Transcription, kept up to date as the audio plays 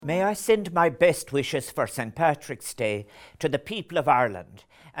May I send my best wishes for St. Patrick's Day to the people of Ireland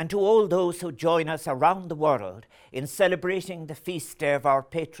and to all those who join us around the world in celebrating the feast day of our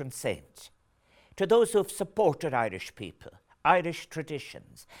patron saint, to those who have supported Irish people, Irish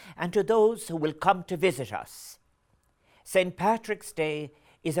traditions, and to those who will come to visit us. St. Patrick's Day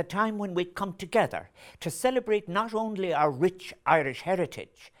is a time when we come together to celebrate not only our rich Irish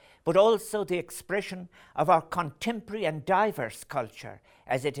heritage, but also the expression of our contemporary and diverse culture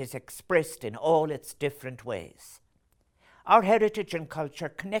as it is expressed in all its different ways. Our heritage and culture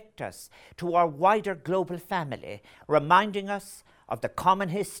connect us to our wider global family, reminding us of the common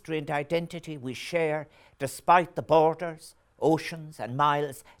history and identity we share despite the borders, oceans and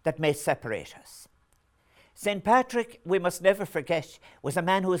miles that may separate us. St. Patrick, we must never forget, was a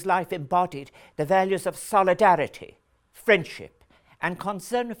man whose life embodied the values of solidarity, friendship, and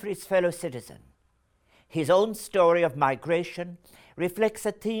concern for his fellow citizen. His own story of migration reflects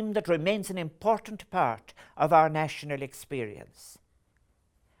a theme that remains an important part of our national experience.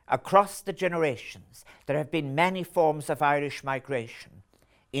 Across the generations, there have been many forms of Irish migration,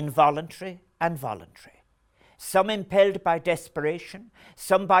 involuntary and voluntary, some impelled by desperation,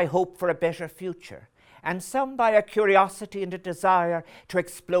 some by hope for a better future, and some by a curiosity and a desire to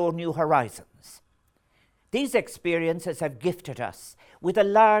explore new horizons. These experiences have gifted us with a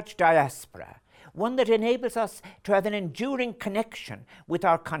large diaspora, one that enables us to have an enduring connection with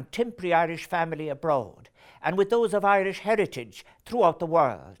our contemporary Irish family abroad and with those of Irish heritage throughout the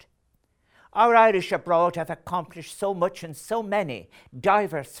world. Our Irish abroad have accomplished so much in so many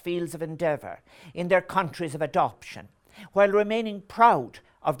diverse fields of endeavour in their countries of adoption, while remaining proud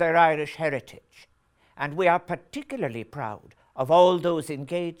of their Irish heritage. And we are particularly proud of all those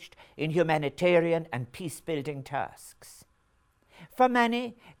engaged in humanitarian and peace-building tasks. For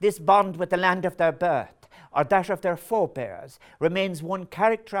many, this bond with the land of their birth or that of their forebears remains one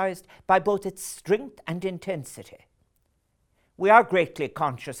characterized by both its strength and intensity. We are greatly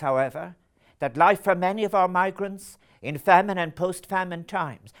conscious, however, that life for many of our migrants in famine and post-famine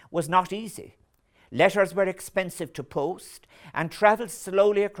times was not easy. Letters were expensive to post and travelled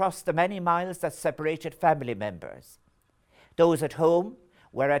slowly across the many miles that separated family members. Those at home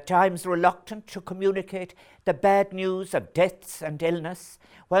were at times reluctant to communicate the bad news of deaths and illness,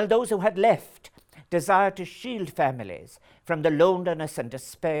 while those who had left desired to shield families from the loneliness and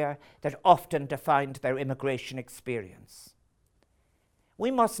despair that often defined their immigration experience. We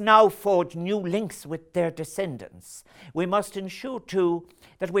must now forge new links with their descendants. We must ensure, too,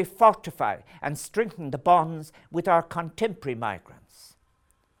 that we fortify and strengthen the bonds with our contemporary migrants.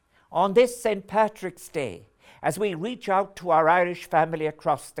 On this St. Patrick's Day, as we reach out to our Irish family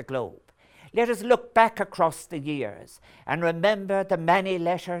across the globe, let us look back across the years and remember the many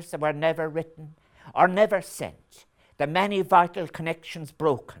letters that were never written or never sent, the many vital connections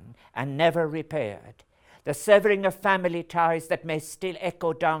broken and never repaired, the severing of family ties that may still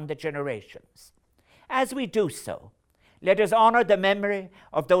echo down the generations. As we do so, let us honour the memory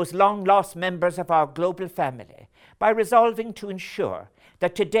of those long-lost members of our global family by resolving to ensure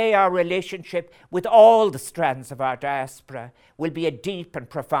that today our relationship with all the strands of our diaspora will be a deep and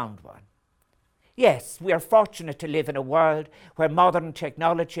profound one. Yes, we are fortunate to live in a world where modern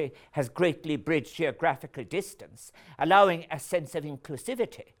technology has greatly bridged geographical distance, allowing a sense of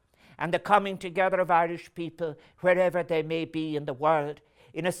inclusivity and the coming together of Irish people wherever they may be in the world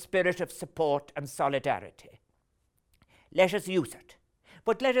in a spirit of support and solidarity. Let us use it,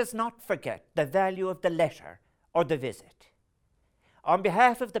 but let us not forget the value of the letter or the visit. On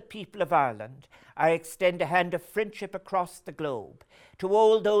behalf of the people of Ireland, I extend a hand of friendship across the globe to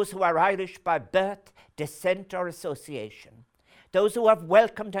all those who are Irish by birth, descent or association, those who have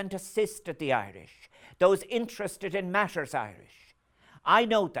welcomed and assisted the Irish, those interested in matters Irish. I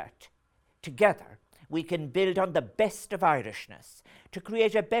know that, together, we can build on the best of Irishness to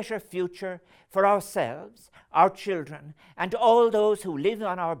create a better future for ourselves, our children, and all those who live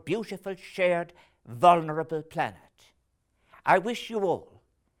on our beautiful, shared, vulnerable planet. I wish you all,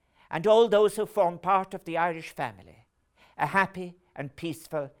 and all those who form part of the Irish family, a happy and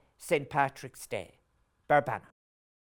peaceful St. Patrick's Day. Bar Banach.